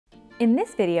In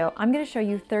this video, I'm going to show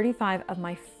you 35 of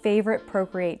my favorite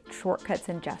Procreate shortcuts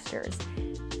and gestures.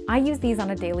 I use these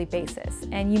on a daily basis,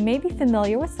 and you may be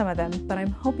familiar with some of them, but I'm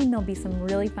hoping there'll be some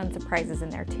really fun surprises in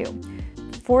there too.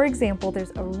 For example,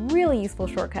 there's a really useful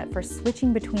shortcut for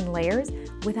switching between layers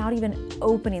without even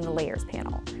opening the Layers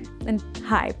panel. And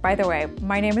hi, by the way,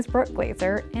 my name is Brooke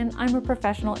Glazer, and I'm a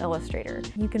professional illustrator.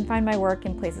 You can find my work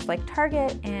in places like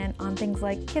Target and on things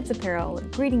like kids apparel,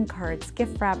 greeting cards,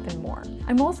 gift wrap, and more.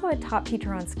 I'm also a top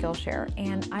teacher on Skillshare,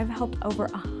 and I've helped over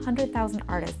 100,000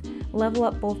 artists level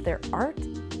up both their art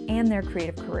and their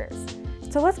creative careers.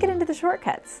 So let's get into the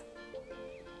shortcuts.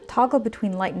 Toggle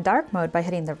between light and dark mode by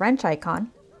hitting the wrench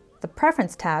icon, the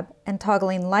Preference tab, and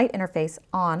toggling light interface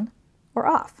on or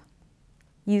off.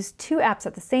 Use two apps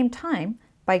at the same time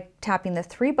by tapping the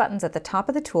three buttons at the top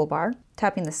of the toolbar,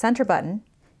 tapping the center button,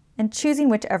 and choosing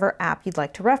whichever app you'd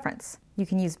like to reference. You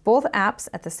can use both apps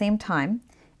at the same time,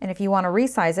 and if you want to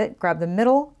resize it, grab the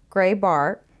middle gray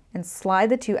bar and slide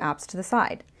the two apps to the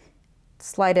side.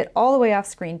 Slide it all the way off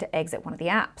screen to exit one of the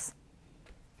apps.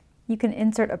 You can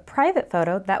insert a private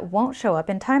photo that won't show up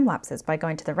in time lapses by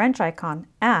going to the wrench icon,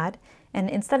 Add,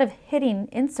 and instead of hitting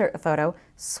Insert a Photo,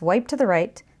 swipe to the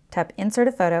right, tap Insert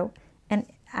a Photo, and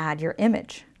add your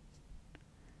image.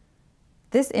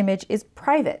 This image is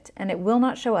private and it will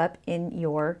not show up in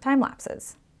your time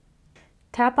lapses.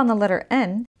 Tap on the letter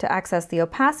N to access the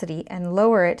opacity and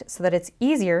lower it so that it's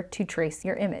easier to trace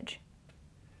your image.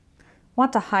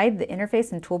 Want to hide the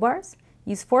interface and toolbars?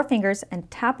 Use 4 fingers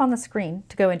and tap on the screen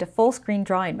to go into full screen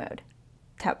drawing mode.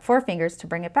 Tap 4 fingers to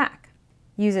bring it back.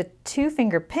 Use a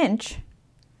 2-finger pinch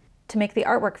to make the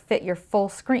artwork fit your full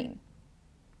screen.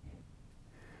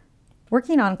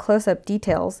 Working on close-up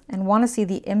details and want to see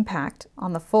the impact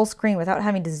on the full screen without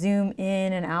having to zoom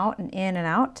in and out and in and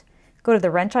out, go to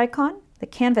the wrench icon, the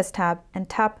Canvas tab, and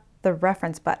tap the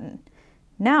Reference button.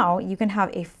 Now you can have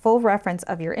a full reference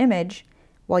of your image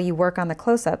while you work on the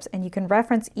close-ups, and you can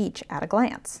reference each at a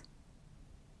glance.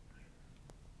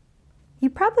 You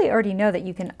probably already know that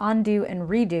you can undo and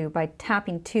redo by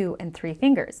tapping 2 and 3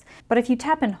 fingers, but if you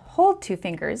tap and hold 2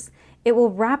 fingers, it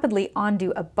will rapidly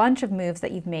undo a bunch of moves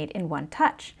that you've made in one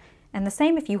touch. And the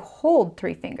same if you hold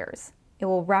 3 fingers. It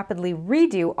will rapidly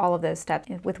redo all of those steps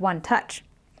with one touch.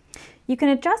 You can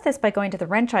adjust this by going to the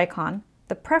wrench icon,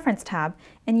 the Preference tab,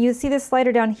 and you see this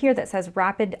slider down here that says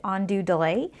Rapid Undo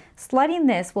Delay. Sliding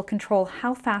this will control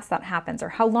how fast that happens or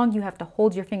how long you have to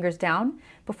hold your fingers down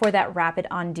before that rapid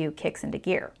undo kicks into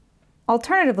gear.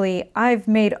 Alternatively, I've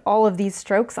made all of these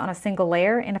strokes on a single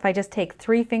layer, and if I just take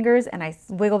 3 fingers and I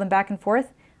wiggle them back and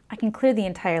forth, I can clear the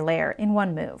entire layer in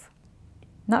one move.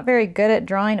 Not very good at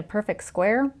drawing a perfect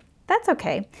square? That's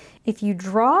okay. If you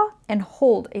draw and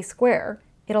hold a square,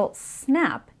 it'll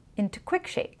snap into quick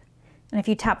shape. And if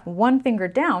you tap 1 finger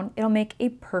down, it'll make a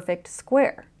perfect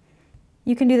square.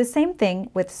 You can do the same thing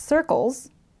with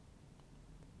circles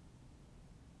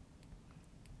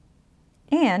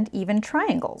and even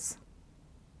triangles.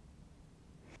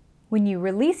 When you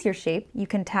release your shape, you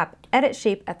can tap Edit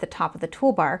Shape at the top of the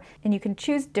toolbar, and you can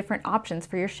choose different options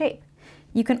for your shape.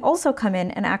 You can also come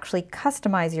in and actually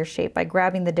customize your shape by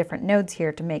grabbing the different nodes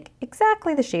here to make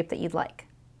exactly the shape that you'd like.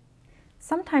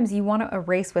 Sometimes you want to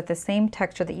erase with the same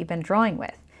texture that you've been drawing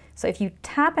with. So if you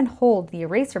tap and hold the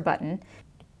eraser button,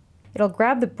 it'll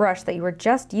grab the brush that you were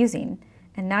just using,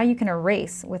 and now you can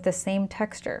erase with the same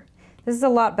texture. This is a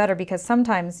lot better because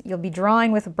sometimes you'll be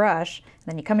drawing with a brush,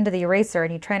 and then you come into the eraser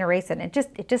and you try and erase it, and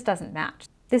it just doesn't match.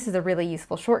 This is a really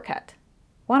useful shortcut.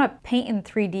 Want to paint in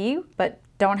 3D but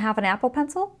don't have an Apple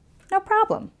Pencil? No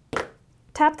problem.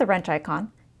 Tap the wrench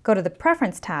icon, go to the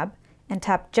Preference tab, and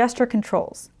tap Gesture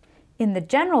Controls. In the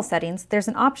general settings, there's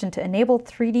an option to enable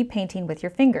 3D painting with your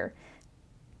finger.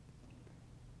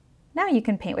 Now you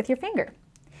can paint with your finger.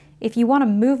 If you want to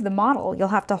move the model, you'll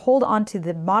have to hold onto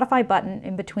the Modify button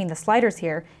in between the sliders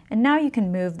here, and now you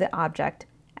can move the object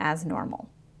as normal.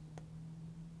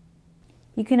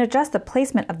 You can adjust the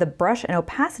placement of the brush and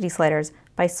opacity sliders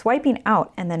by swiping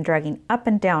out and then dragging up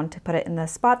and down to put it in the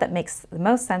spot that makes the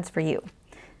most sense for you.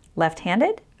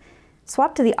 Left-handed?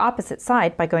 Swap to the opposite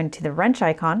side by going to the wrench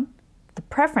icon, the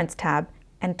Preference tab,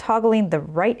 and toggling the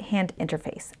right-hand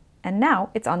interface. And now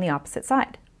it's on the opposite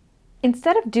side.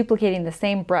 Instead of duplicating the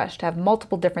same brush to have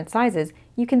multiple different sizes,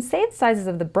 you can save sizes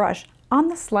of the brush on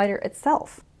the slider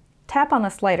itself. Tap on the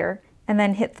slider and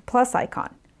then hit the plus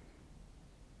icon.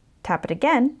 Tap it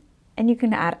again and you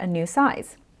can add a new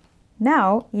size.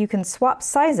 Now you can swap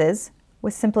sizes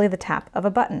with simply the tap of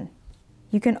a button.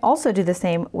 You can also do the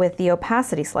same with the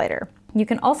opacity slider. You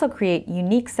can also create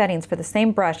unique settings for the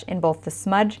same brush in both the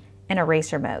smudge and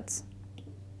eraser modes.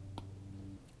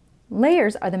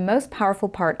 Layers are the most powerful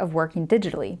part of working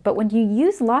digitally, but when you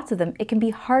use lots of them, it can be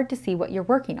hard to see what you're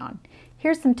working on.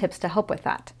 Here's some tips to help with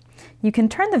that. You can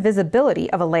turn the visibility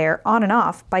of a layer on and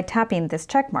off by tapping this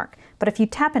check mark, but if you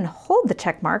tap and hold the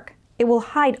check mark, it will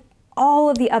hide all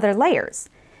of the other layers.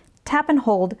 Tap and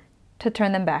hold to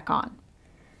turn them back on.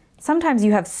 Sometimes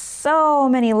you have so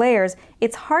many layers,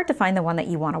 it's hard to find the one that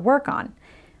you want to work on.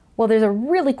 Well, there's a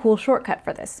really cool shortcut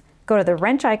for this. Go to the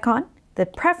wrench icon, the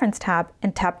Preference tab,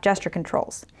 and tap Gesture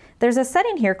Controls. There's a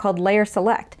setting here called Layer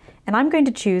Select, and I'm going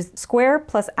to choose Square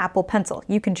plus Apple Pencil.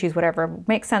 You can choose whatever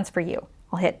makes sense for you.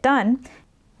 I'll hit Done.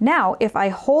 Now, if I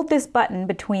hold this button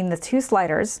between the two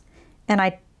sliders and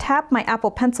I tap my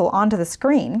Apple Pencil onto the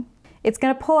screen, it's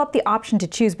going to pull up the option to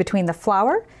choose between the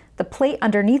flower, the plate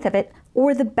underneath of it,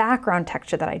 or the background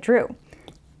texture that I drew.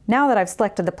 Now that I've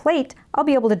selected the plate, I'll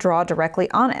be able to draw directly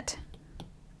on it.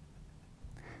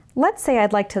 Let's say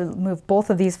I'd like to move both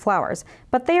of these flowers,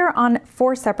 but they are on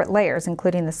 4 separate layers,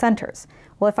 including the centers.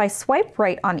 Well, if I swipe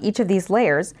right on each of these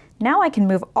layers, now I can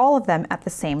move all of them at the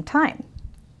same time.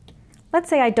 Let's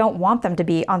say I don't want them to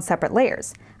be on separate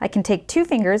layers. I can take 2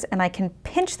 fingers and I can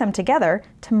pinch them together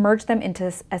to merge them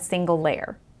into a single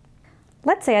layer.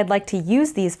 Let's say I'd like to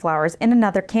use these flowers in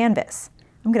another canvas.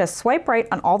 I'm going to swipe right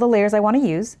on all the layers I want to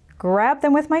use, grab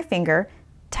them with my finger,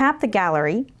 tap the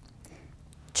gallery,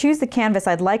 choose the canvas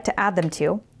I'd like to add them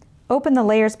to, open the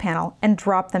Layers panel, and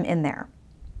drop them in there.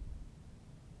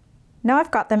 Now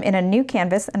I've got them in a new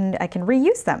canvas and I can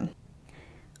reuse them.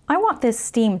 I want this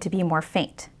steam to be more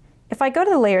faint. If I go to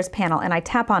the Layers panel and I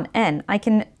tap on N, I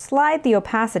can slide the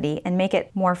opacity and make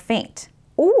it more faint.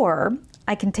 Or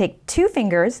I can take 2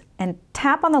 fingers and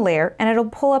tap on the layer and it'll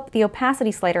pull up the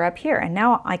opacity slider up here, and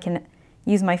now I can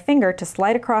use my finger to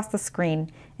slide across the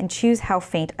screen and choose how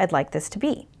faint I'd like this to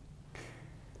be.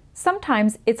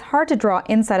 Sometimes it's hard to draw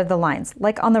inside of the lines,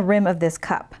 like on the rim of this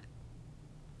cup.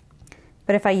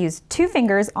 But if I use 2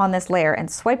 fingers on this layer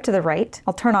and swipe to the right,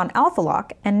 I'll turn on Alpha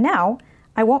Lock, and now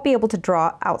I won't be able to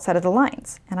draw outside of the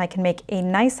lines, and I can make a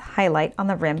nice highlight on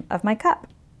the rim of my cup.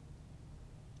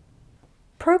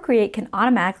 Procreate can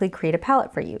automatically create a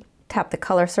palette for you. Tap the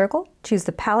color circle, choose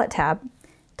the palette tab,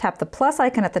 tap the plus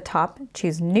icon at the top,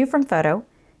 choose New from Photo,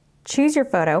 choose your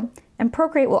photo, and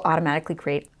Procreate will automatically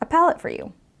create a palette for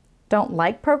you. Don't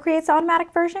like Procreate's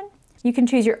automatic version? You can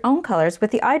choose your own colors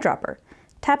with the eyedropper.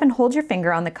 Tap and hold your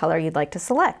finger on the color you'd like to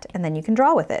select, and then you can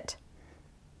draw with it.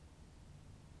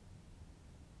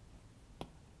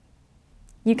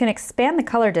 You can expand the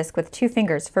color disc with 2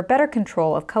 fingers for better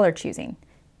control of color choosing.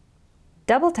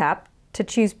 Double tap to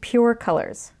choose pure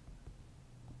colors.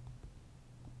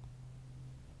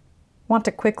 Want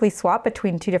to quickly swap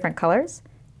between 2 different colors?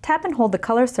 Tap and hold the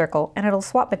color circle and it'll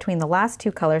swap between the last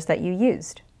 2 colors that you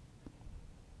used.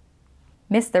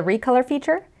 Miss the recolor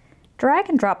feature? Drag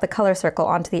and drop the color circle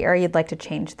onto the area you'd like to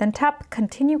change, then tap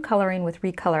Continue Coloring with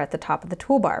Recolor at the top of the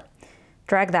toolbar.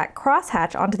 Drag that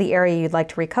crosshatch onto the area you'd like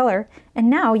to recolor, and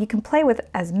now you can play with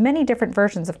as many different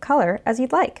versions of color as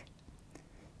you'd like.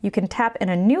 You can tap in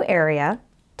a new area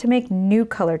to make new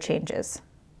color changes.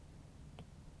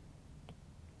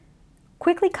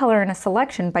 Quickly color in a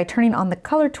selection by turning on the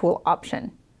Color Tool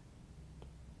option.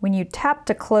 When you tap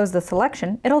to close the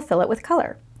selection, it'll fill it with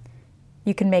color.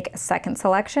 You can make a second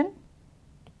selection,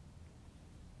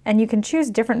 and you can choose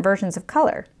different versions of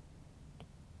color.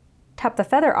 Tap the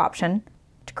feather option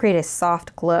to create a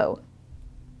soft glow.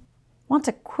 Want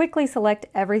to quickly select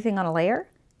everything on a layer?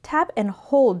 Tap and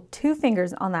hold 2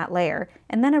 fingers on that layer,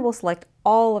 and then it will select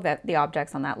all of the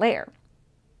objects on that layer.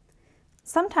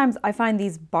 Sometimes I find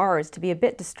these bars to be a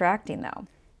bit distracting though.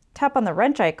 Tap on the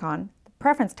wrench icon, the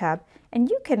Preference tab, and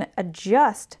you can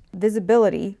adjust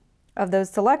visibility of those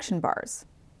selection bars.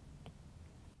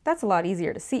 That's a lot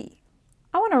easier to see.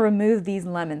 I want to remove these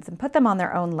lemons and put them on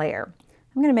their own layer.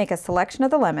 I'm going to make a selection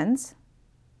of the lemons,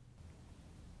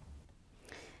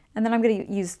 and then I'm going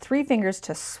to use 3 fingers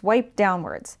to swipe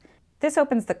downwards. This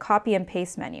opens the copy and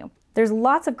paste menu. There's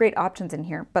lots of great options in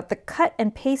here, but the cut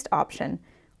and paste option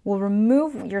will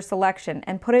remove your selection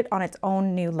and put it on its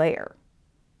own new layer.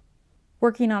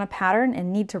 Working on a pattern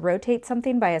and need to rotate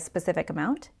something by a specific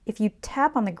amount? If you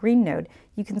tap on the green node,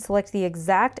 you can select the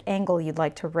exact angle you'd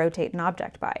like to rotate an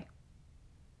object by.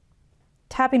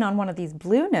 Tapping on one of these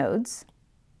blue nodes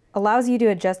allows you to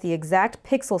adjust the exact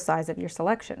pixel size of your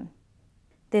selection.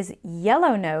 This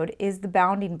yellow node is the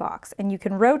bounding box, and you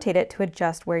can rotate it to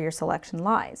adjust where your selection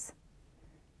lies.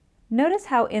 Notice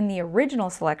how in the original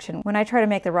selection, when I try to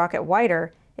make the rocket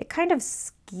wider, it kind of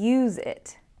skews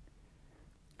it.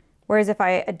 Whereas if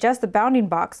I adjust the bounding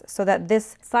box so that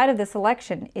this side of the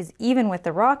selection is even with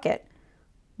the rocket,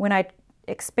 when I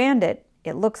expand it,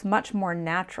 it looks much more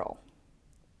natural.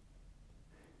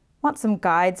 Want some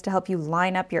guides to help you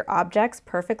line up your objects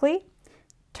perfectly?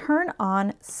 Turn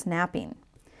on snapping.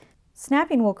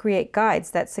 Snapping will create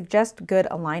guides that suggest good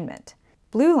alignment.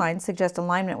 Blue lines suggest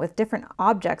alignment with different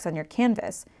objects on your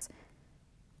canvas,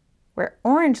 where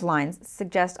orange lines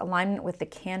suggest alignment with the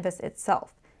canvas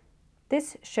itself.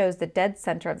 This shows the dead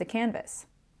center of the canvas.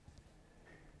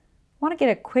 Want to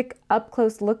get a quick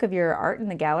up-close look of your art in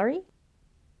the gallery?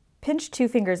 Pinch 2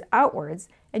 fingers outwards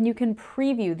and you can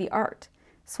preview the art.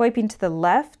 Swiping to the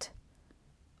left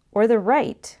or the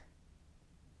right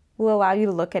will allow you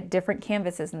to look at different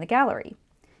canvases in the gallery.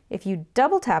 If you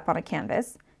double tap on a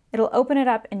canvas, it'll open it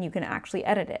up and you can actually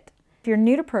edit it. If you're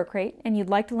new to Procreate and you'd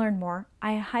like to learn more,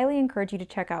 I highly encourage you to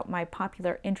check out my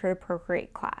popular Intro to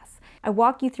Procreate class. I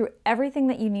walk you through everything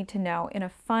that you need to know in a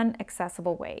fun,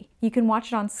 accessible way. You can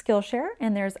watch it on Skillshare,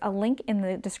 and there's a link in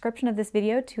the description of this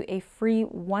video to a free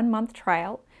 1-month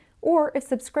trial. Or if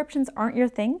subscriptions aren't your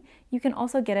thing, you can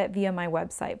also get it via my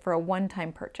website for a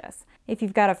one-time purchase. If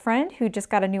you've got a friend who just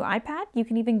got a new iPad, you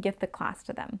can even gift the class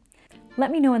to them.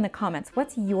 Let me know in the comments,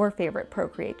 what's your favorite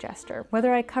Procreate gesture,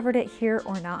 whether I covered it here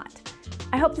or not.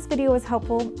 I hope this video was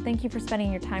helpful. Thank you for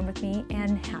spending your time with me,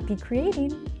 and happy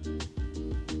creating!